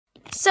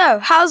So,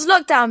 how's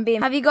lockdown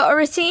been? Have you got a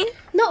routine?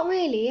 Not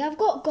really. I've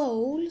got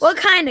goals. What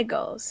kind of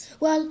goals?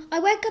 Well,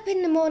 I wake up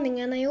in the morning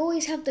and I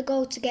always have the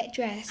goal to get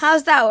dressed.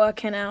 How's that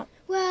working out?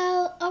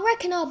 Well, I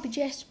reckon I'll be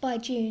dressed by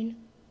June.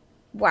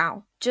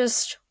 Wow.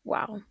 Just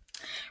wow.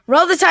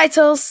 Roll the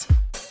titles.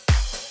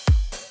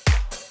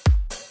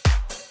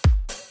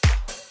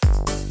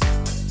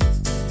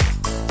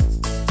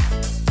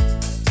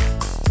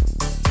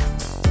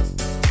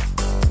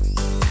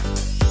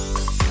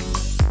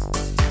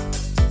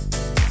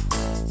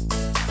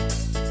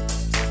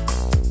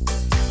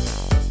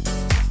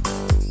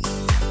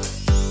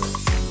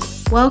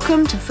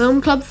 Welcome to Film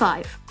Club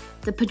 5,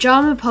 the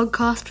pyjama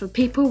podcast for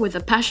people with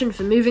a passion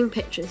for moving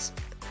pictures.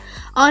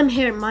 I'm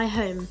here at my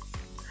home.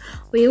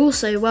 We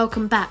also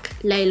welcome back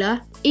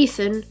Layla,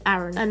 Ethan,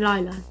 Aaron and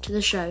Lila to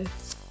the show.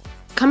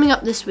 Coming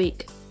up this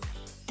week,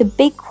 the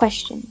big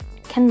question,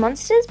 can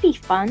monsters be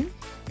fun?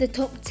 The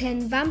top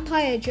 10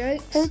 vampire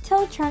jokes.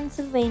 Hotel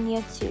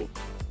Transylvania 2.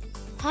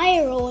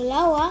 Higher or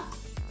lower.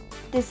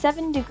 The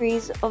 7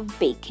 degrees of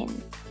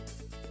bacon.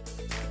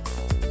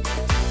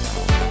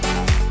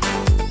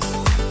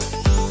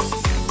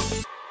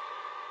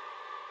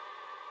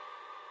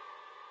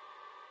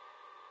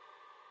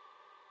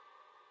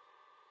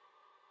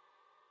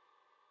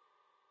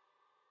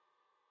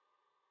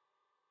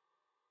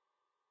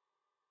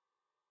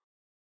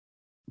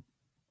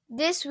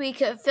 This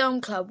week at Film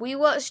Club, we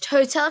watched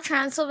Hotel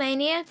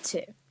Transylvania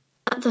 2.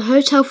 At the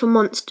Hotel for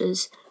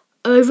Monsters,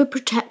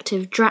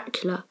 overprotective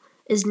Dracula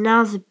is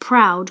now the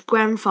proud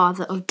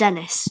grandfather of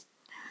Dennis.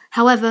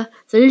 However,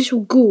 the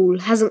little ghoul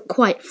hasn't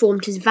quite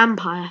formed his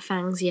vampire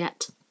fangs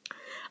yet.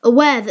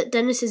 Aware that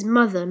Dennis's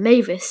mother,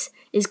 Mavis,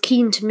 is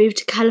keen to move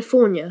to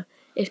California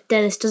if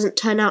Dennis doesn't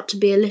turn out to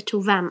be a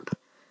little vamp,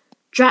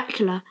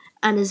 Dracula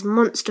and his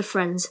monster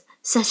friends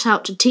set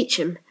out to teach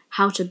him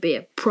how to be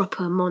a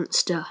proper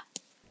monster.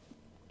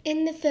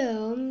 In the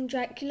film,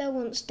 Dracula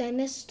wants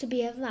Dennis to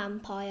be a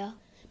vampire,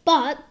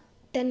 but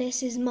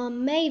Dennis's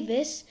mum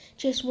Mavis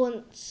just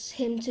wants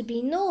him to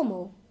be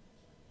normal.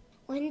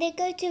 When they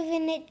go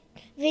to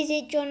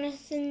visit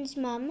Jonathan's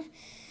mum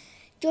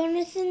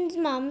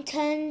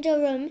turned a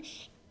room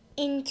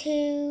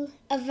into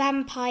a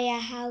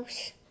vampire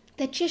house.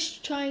 They're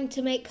just trying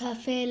to make her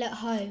feel at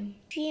home.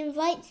 She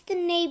invites the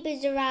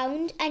neighbours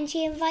around and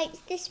she invites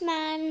this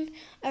man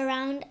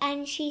around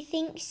and she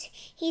thinks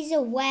he's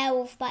a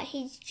werewolf but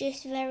he's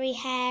just very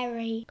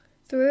hairy.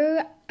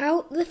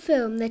 Throughout the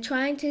film, they're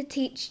trying to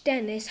teach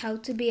Dennis how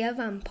to be a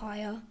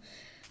vampire.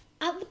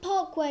 At the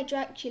park where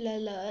Dracula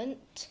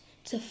learnt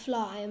to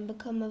fly and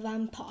become a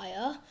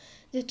vampire,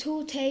 the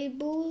tall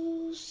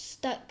tables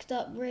stacked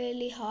up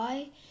really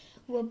high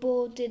were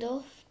boarded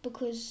off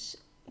because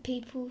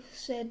people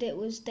said it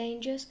was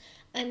dangerous,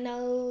 and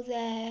now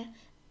they're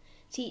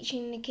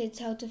teaching the kids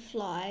how to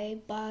fly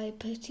by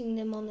putting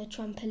them on a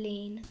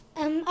trampoline.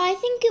 I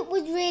think it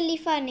was really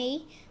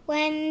funny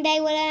when they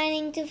were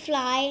learning to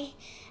fly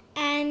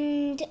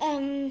and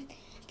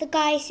the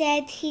guy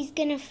said he's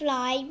gonna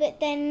fly but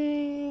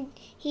then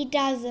he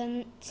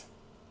doesn't.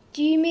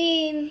 Do you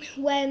mean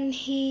when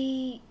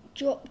he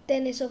dropped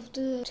Dennis off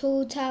the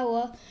tall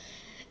tower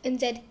and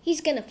said,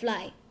 he's gonna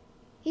fly,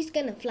 he's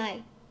gonna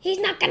fly? He's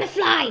not gonna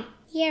fly!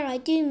 Yeah, I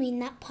do mean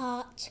that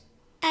part.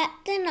 At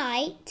the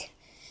night,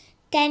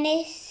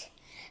 Dennis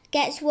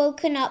gets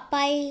woken up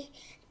by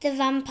the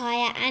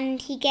vampire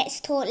and he gets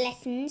taught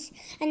lessons.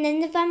 And then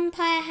the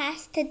vampire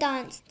has to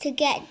dance to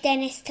get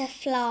Dennis to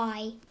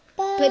fly.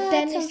 But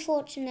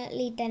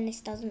unfortunately, Dennis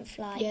doesn't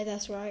fly. Yeah,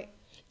 that's right.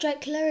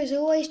 Dracula is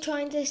always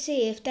trying to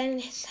see if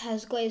Dennis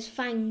has got his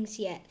fangs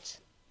yet.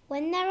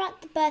 When they're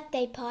at the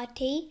birthday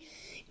party,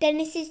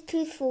 Dennis's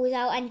tooth falls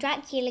out and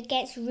Dracula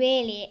gets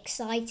really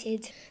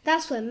excited.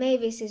 That's when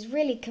Mavis is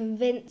really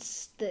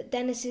convinced that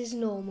Dennis is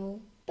normal.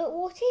 But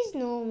what is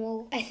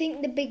normal? I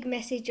think the big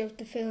message of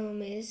the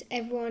film is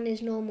everyone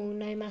is normal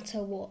no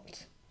matter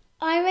what.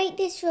 I rate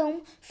this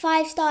film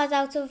 5 stars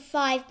out of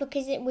 5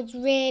 because it was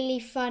really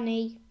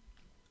funny.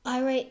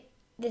 I rate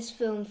this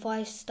film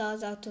 5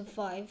 stars out of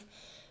 5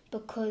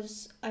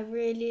 because I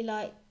really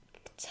liked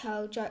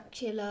how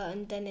Dracula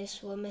and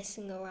Dennis were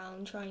messing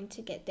around trying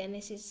to get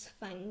Dennis's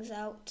fangs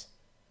out.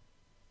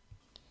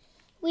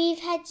 We've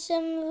had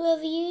some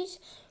reviews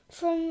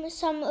from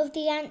some of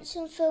the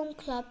Anson film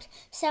clubs.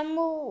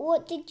 Samuel,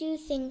 what did you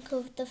think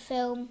of the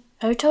film?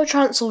 Hotel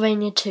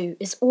Transylvania 2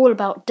 is all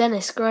about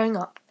Dennis growing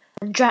up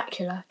and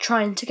Dracula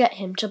trying to get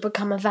him to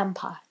become a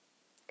vampire.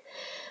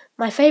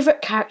 My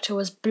favourite character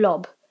was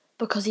Blob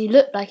because he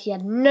looked like he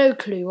had no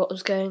clue what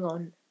was going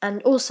on,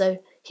 and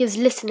also he was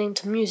listening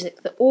to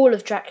music that all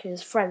of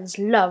Dracula's friends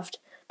loved,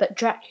 but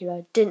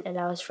Dracula didn't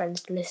allow his friends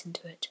to listen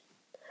to it.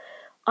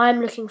 I'm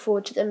looking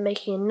forward to them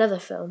making another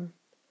film.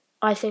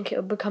 I think it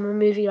will become a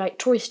movie like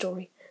Toy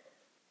Story,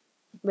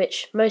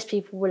 which most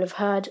people will have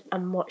heard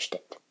and watched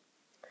it.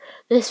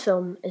 This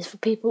film is for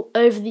people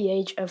over the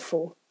age of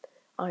 4.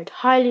 I'd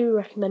highly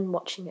recommend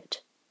watching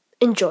it.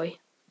 Enjoy.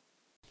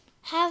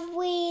 Have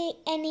we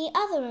any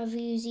other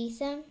reviews,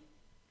 Ethan?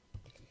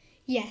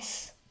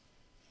 Yes.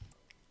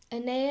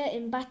 Anea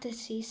in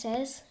Battersea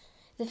says,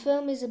 The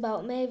film is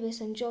about Mavis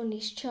and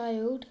Johnny's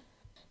child.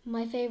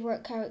 My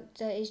favourite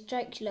character is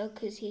Dracula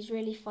because he's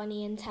really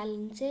funny and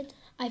talented.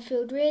 I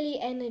feel really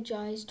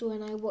energised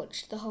when I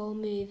watched the whole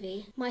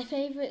movie. My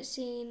favourite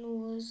scene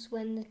was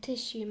when the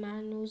tissue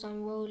man was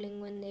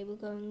unrolling when they were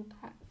going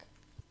back.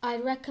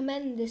 I'd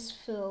recommend this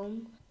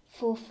film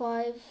for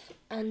 5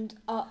 and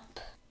up.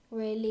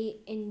 Really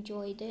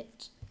enjoyed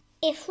it.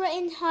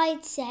 Ifrit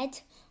Hyde said,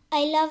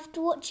 I loved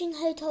watching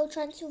Hotel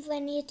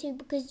Transylvania 2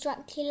 because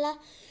Dracula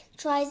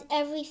tries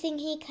everything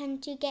he can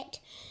to get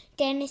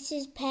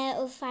Dennis's pair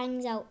of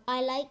fangs out. I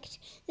liked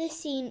the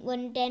scene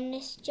when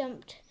Dennis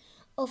jumped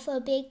off a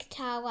big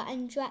tower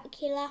and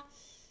Dracula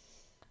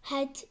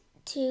had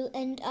to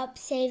end up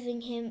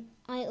saving him.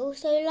 I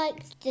also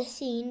liked the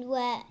scene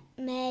where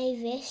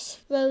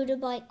Mavis rode a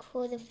bike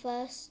for the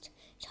first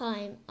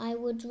time. I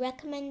would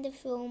recommend the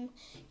film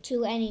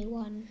to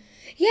anyone.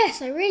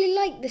 Yes, I really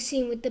like the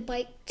scene with the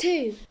bike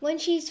too. When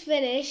she's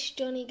finished,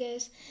 Johnny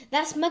goes,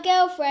 "That's my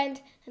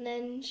girlfriend," and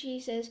then she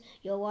says,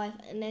 "Your wife,"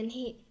 and then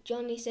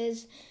Johnny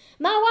says,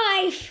 "My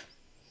wife."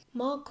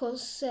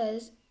 Marcos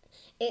says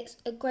it's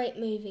a great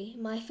movie.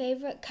 My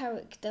favourite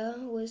character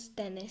was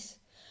Dennis.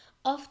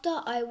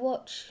 After I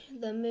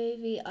watched the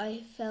movie,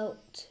 I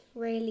felt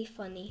really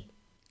funny.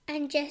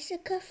 And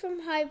Jessica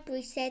from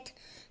Highbury said,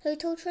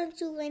 Hotel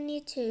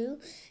Transylvania 2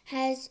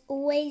 has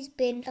always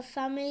been a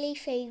family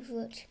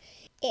favourite.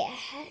 It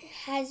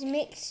has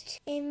mixed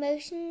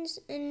emotions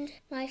and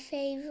my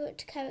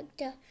favourite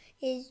character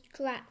is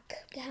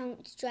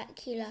Count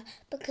Dracula,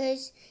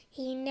 because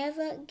he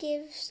never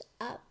gives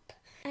up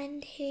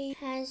and he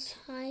has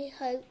high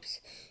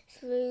hopes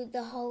through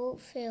the whole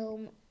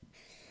film.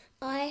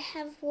 I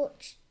have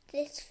watched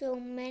this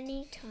film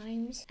many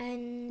times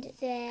and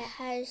there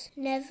has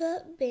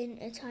never been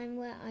a time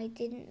where I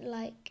didn't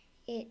like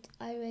it.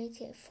 I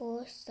rate it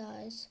 4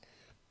 stars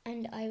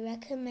and I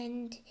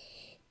recommend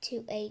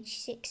to age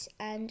 6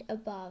 and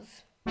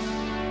above.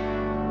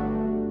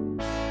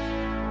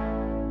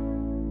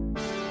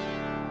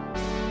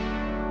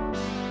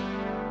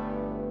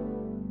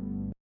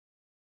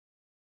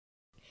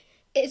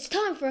 It's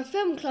time for a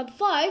Film Club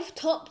 5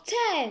 Top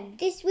 10.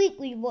 This week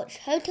we watched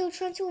Hotel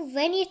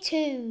Transylvania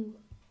 2.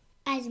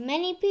 As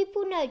many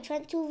people know,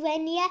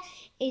 Transylvania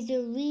is a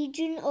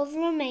region of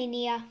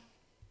Romania.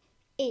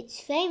 It's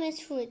famous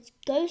for its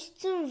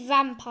ghosts and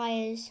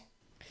vampires.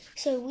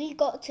 So we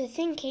got to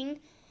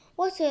thinking,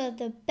 what are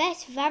the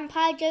best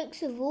vampire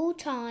jokes of all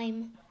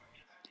time?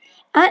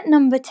 At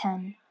number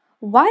 10,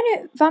 why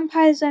don't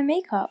vampires wear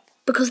makeup?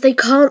 Because they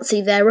can't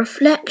see their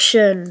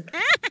reflection.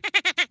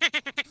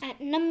 At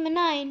number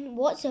 9,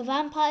 what's a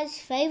vampire's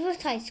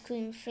favourite ice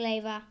cream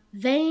flavour?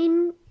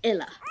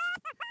 Vanilla.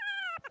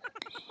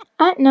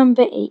 At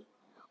number 8,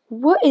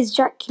 what is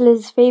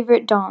Dracula's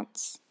favourite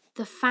dance?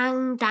 The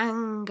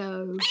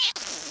fandango.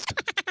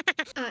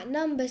 At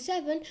number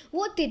 7,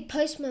 what did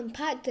Postman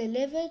Pat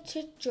deliver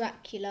to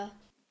Dracula?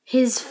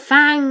 His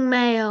fang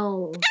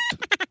mail.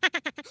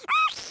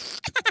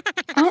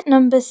 At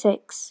number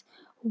 6,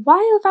 why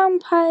are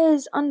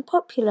vampires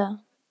unpopular?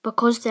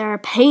 Because they're a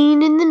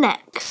pain in the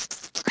neck.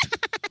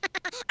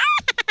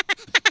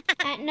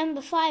 At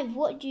number 5,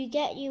 what do you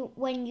get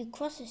when you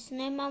cross a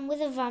snowman with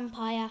a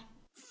vampire?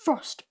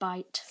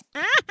 Frostbite.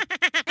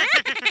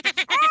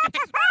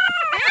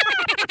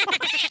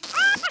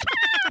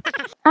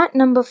 At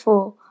number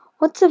 4,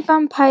 what's a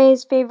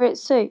vampire's favourite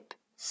soap?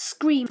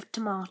 Scream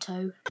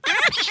tomato.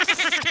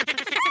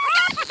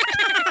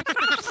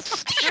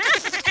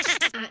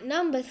 At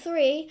number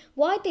 3,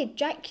 why did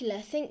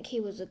Dracula think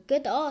he was a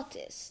good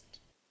artist?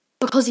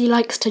 Because he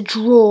likes to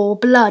draw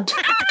blood.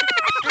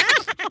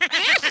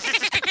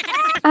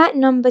 At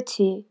number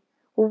 2,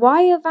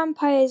 why are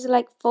vampires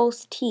like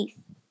false teeth?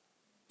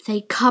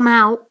 They come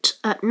out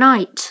at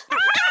night.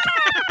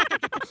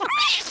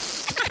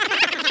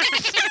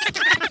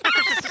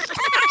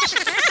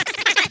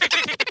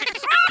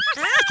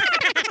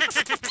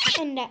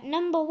 And at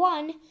number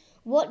 1,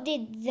 what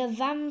did the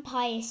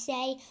vampire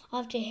say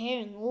after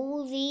hearing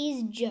all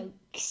these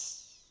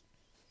jokes?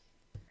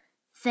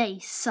 They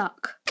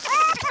suck.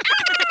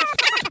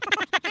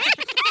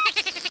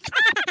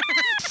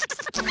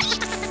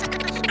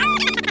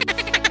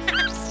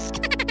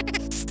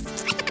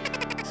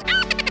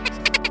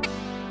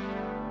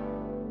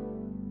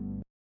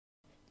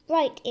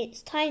 Right,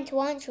 it's time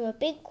to answer a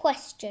big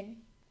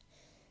question.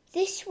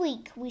 This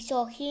week we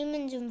saw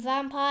humans and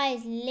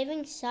vampires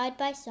living side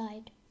by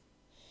side.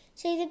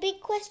 So the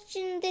big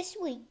question this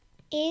week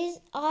is,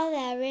 are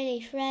there really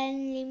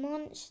friendly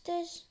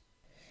monsters?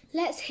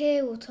 Let's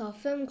hear what our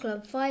Film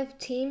Club 5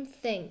 team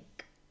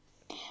think.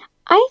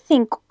 I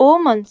think all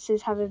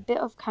monsters have a bit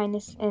of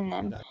kindness in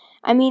them.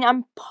 I mean,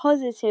 I'm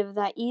positive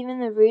that even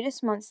the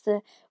rudest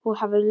monster will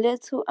have a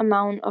little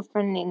amount of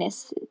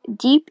friendliness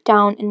deep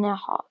down in their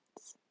hearts.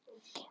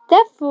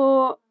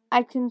 Therefore,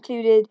 I've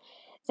concluded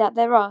that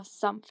there are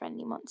some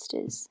friendly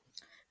monsters.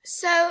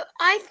 So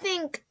I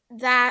think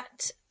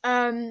that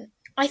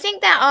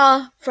there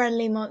are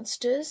friendly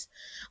monsters.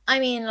 I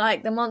mean,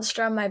 like the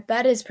monster on my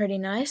bed is pretty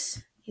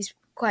nice. He's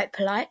quite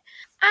polite.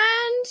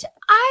 And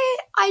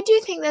I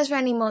do think there's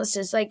friendly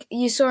monsters, like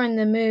you saw in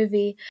the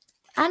movie.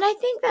 And I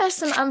think there's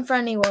some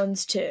unfriendly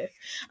ones too.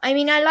 I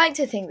mean, I like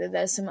to think that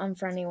there's some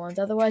unfriendly ones.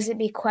 Otherwise, it'd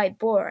be quite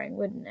boring,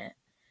 wouldn't it?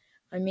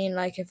 I mean,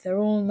 like, if they're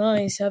all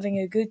nice, having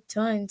a good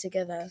time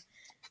together.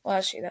 Well,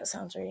 actually, that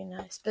sounds really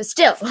nice. But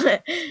still.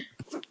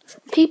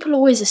 People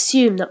always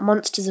assume that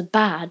monsters are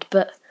bad,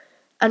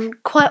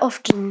 and quite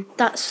often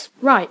that's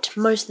right.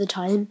 Most of the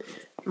time,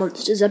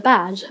 monsters are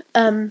bad.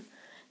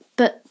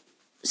 But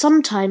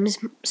sometimes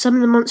some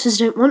of the monsters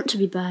don't want to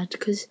be bad,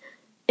 because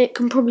it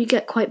can probably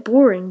get quite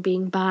boring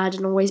being bad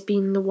and always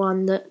being the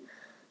one that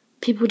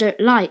people don't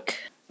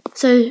like.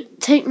 So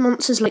take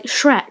monsters like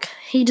Shrek.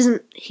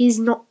 He's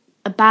not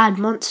a bad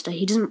monster.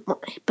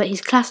 But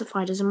he's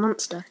classified as a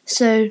monster.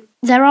 So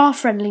there are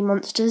friendly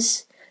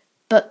monsters,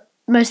 but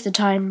most of the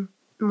time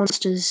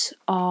monsters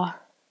are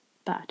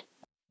bad.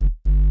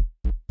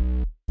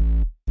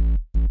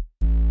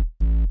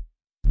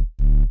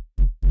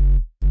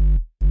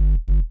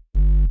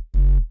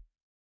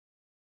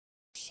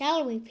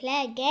 Shall we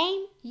play a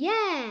game?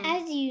 Yeah!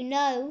 As you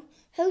know,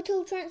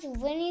 Hotel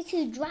Transylvania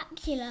 2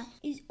 Dracula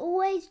is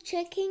always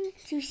checking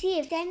to see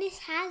if Dennis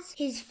has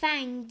his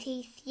fang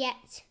teeth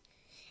yet.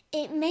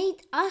 It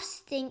made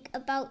us think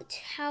about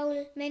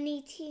how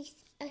many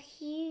teeth a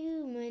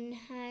human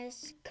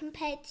has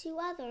compared to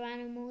other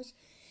animals.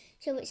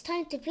 So it's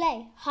time to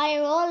play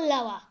higher or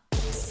lower.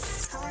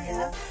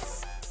 Higher,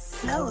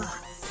 lower,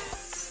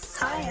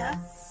 higher,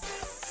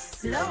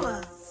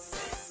 lower.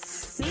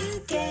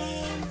 New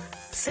game,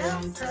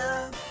 film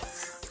club,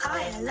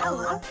 higher,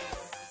 lower.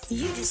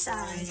 You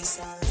decide.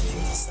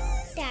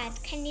 Dad,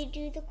 can you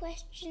do the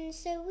questions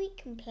so we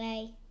can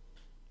play?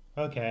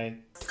 Okay.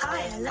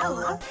 Higher,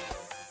 lower.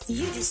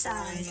 You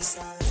decide.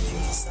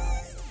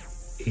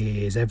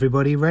 Is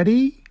everybody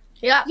ready?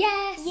 Yeah.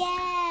 Yes!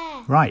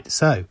 Yeah! Right,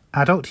 so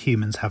adult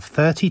humans have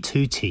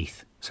 32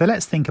 teeth. So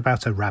let's think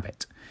about a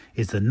rabbit.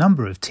 Is the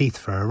number of teeth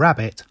for a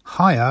rabbit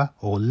higher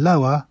or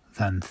lower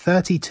than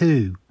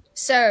 32?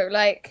 So,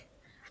 like,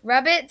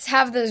 rabbits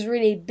have those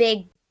really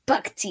big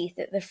buck teeth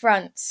at the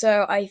front.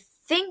 So I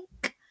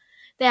think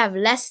they have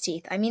less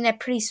teeth. I mean, they're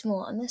pretty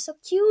small and they're so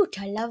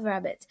cute. I love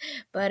rabbits.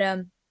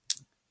 But,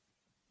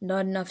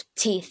 not enough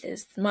teeth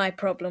is my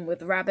problem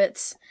with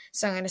rabbits.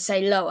 So I'm going to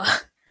say lower.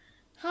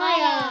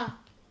 Higher!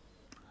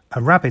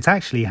 A rabbit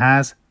actually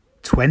has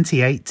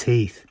 28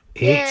 teeth.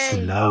 It's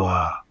Yay.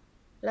 lower.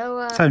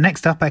 Lower. So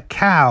next up, a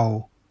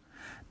cow.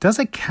 Does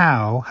a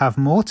cow have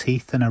more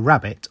teeth than a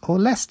rabbit or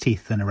less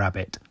teeth than a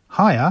rabbit?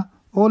 Higher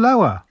or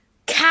lower?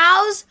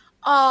 Cows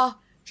are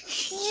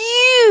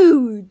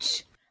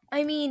huge.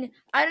 I mean,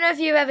 I don't know if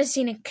you've ever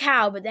seen a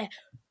cow, but they're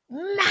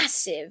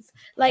massive.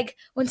 Like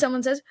when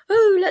someone says,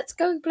 "Oh, let's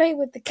go play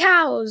with the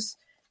cows."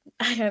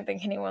 I don't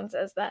think anyone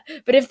says that.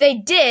 But if they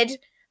did,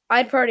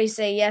 I'd probably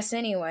say yes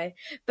anyway.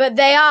 But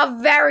they are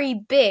very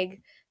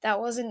big. That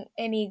wasn't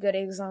any good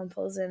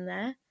examples in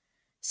there.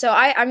 So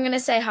I'm going to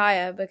say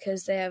higher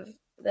because they're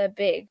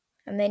big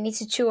and they need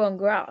to chew on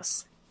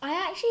grass. I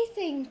actually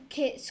think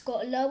it's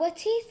got lower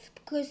teeth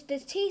because the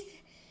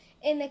teeth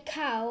in a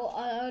cow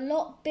are a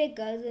lot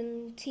bigger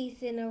than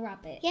teeth in a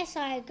rabbit. Yes,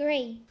 I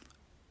agree.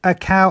 A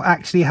cow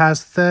actually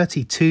has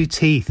 32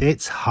 teeth.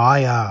 It's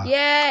higher.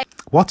 Yay!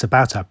 What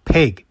about a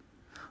pig?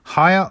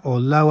 Higher or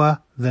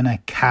lower than a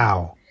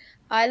cow?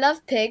 I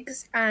love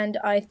pigs, and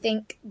I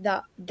think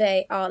that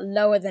they are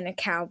lower than a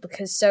cow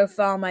because so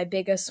far my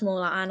bigger,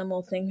 smaller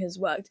animal thing has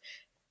worked.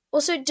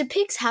 Also, do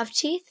pigs have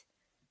teeth?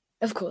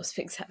 Of course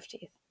pigs have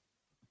teeth.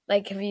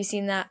 Like, have you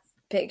seen that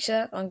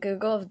picture on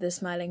Google of the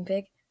smiling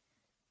pig?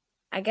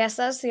 I guess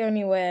that's the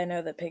only way I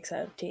know that pigs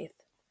have teeth.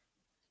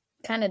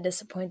 Kind of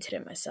disappointed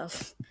in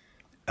myself.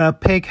 A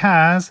pig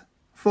has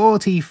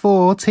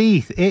 44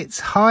 teeth. It's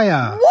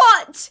higher.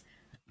 What?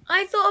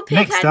 I thought a pig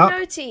Next had up,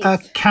 no teeth. a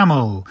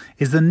camel.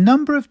 Is the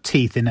number of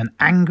teeth in an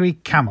angry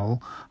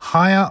camel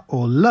higher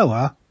or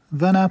lower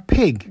than a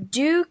pig?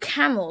 Do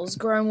camels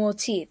grow more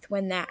teeth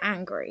when they're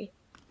angry?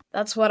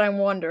 That's what I'm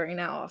wondering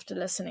now after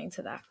listening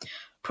to that.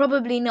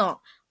 Probably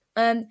not.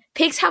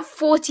 Pigs have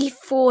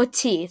 44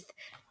 teeth.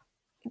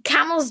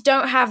 Camels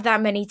don't have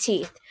that many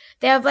teeth.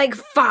 They have like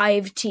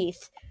 5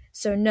 teeth.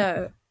 So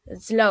no,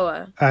 it's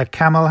lower. A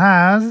camel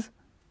has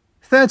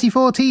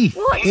 34 teeth.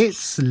 What?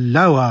 It's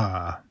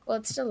lower. Well,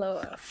 it's still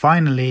lower.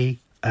 Finally,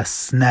 a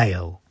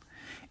snail.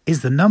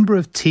 Is the number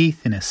of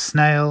teeth in a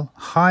snail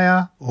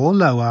higher or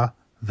lower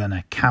than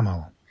a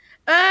camel?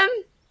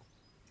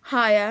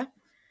 Higher.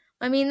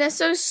 I mean, they're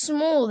so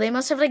small. They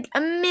must have like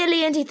a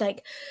million teeth.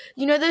 Like,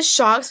 you know those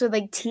sharks with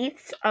like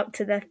teeth up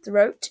to their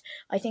throat?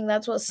 I think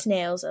that's what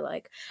snails are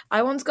like.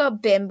 I once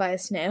got bitten by a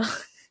snail.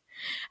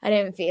 I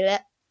didn't feel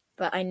it,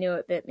 but I knew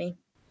it bit me.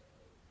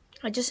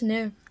 I just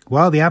knew.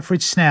 Well, the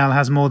average snail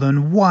has more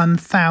than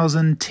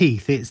 1,000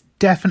 teeth. It's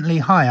definitely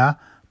higher,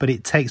 but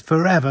it takes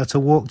forever to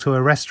walk to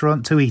a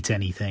restaurant to eat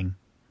anything.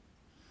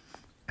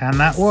 And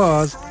that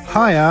was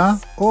higher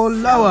or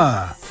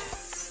lower?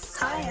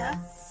 Higher,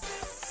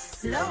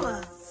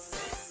 lower.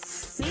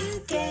 New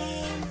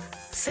game,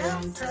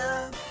 film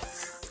club,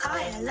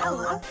 higher,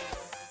 lower.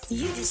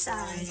 You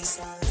decide.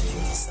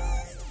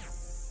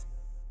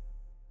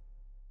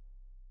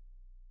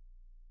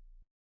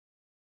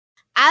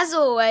 As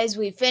always,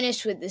 we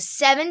finished with the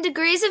 7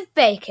 degrees of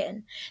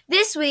bacon.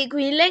 This week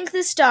we link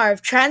the star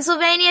of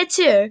Transylvania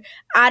 2,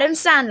 Adam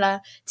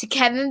Sandler, to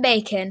Kevin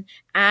Bacon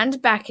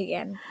and back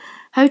again.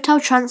 Hotel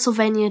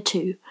Transylvania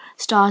 2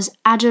 stars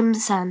Adam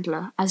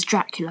Sandler as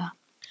Dracula.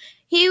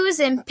 He was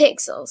in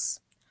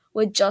Pixels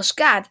with Josh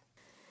Gad.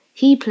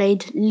 He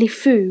played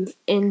LeFou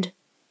in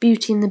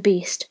Beauty and the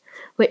Beast,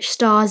 which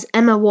stars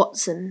Emma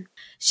Watson.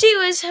 She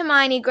was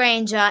Hermione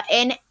Granger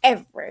in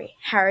every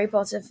Harry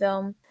Potter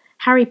film.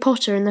 Harry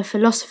Potter and the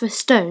Philosopher's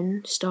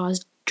Stone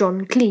stars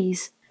John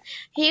Cleese.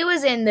 He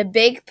was in The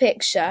Big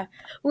Picture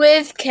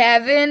with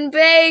Kevin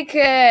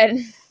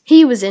Bacon.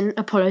 He was in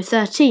Apollo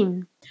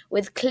 13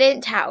 with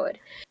Clint Howard,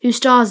 who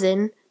stars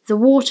in The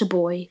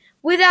Waterboy,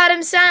 with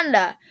Adam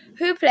Sandler,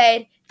 who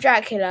played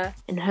Dracula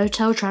in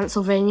Hotel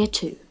Transylvania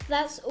 2.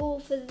 That's all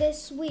for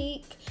this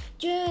week.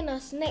 Join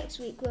us next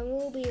week when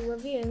we'll be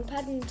reviewing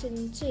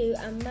Paddington 2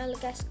 and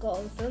Madagascar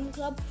on Film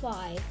Club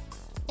 5.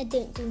 I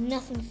don't do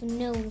nothing for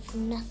no one for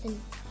nothing.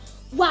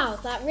 Wow,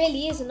 that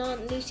really is an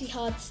Aunt Lucy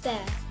hard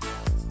stare.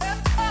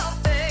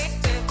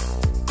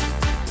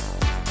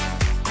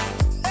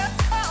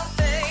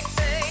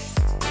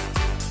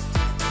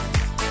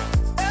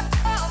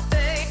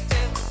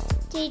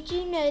 Did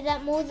you know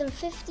that more than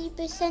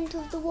 50%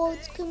 of the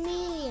world's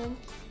chameleon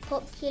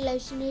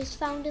population is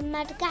found in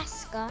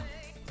Madagascar?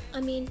 I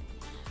mean,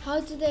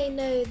 how do they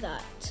know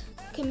that?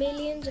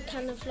 Chameleons are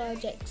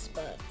camouflage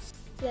experts.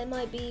 There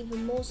might be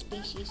even more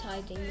species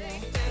hiding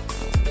there.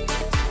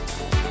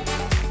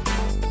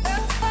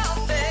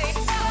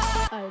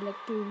 I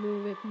like to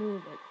move it,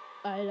 move it.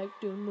 I like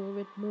to move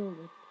it, move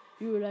it.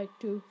 You like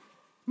to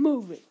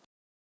move it.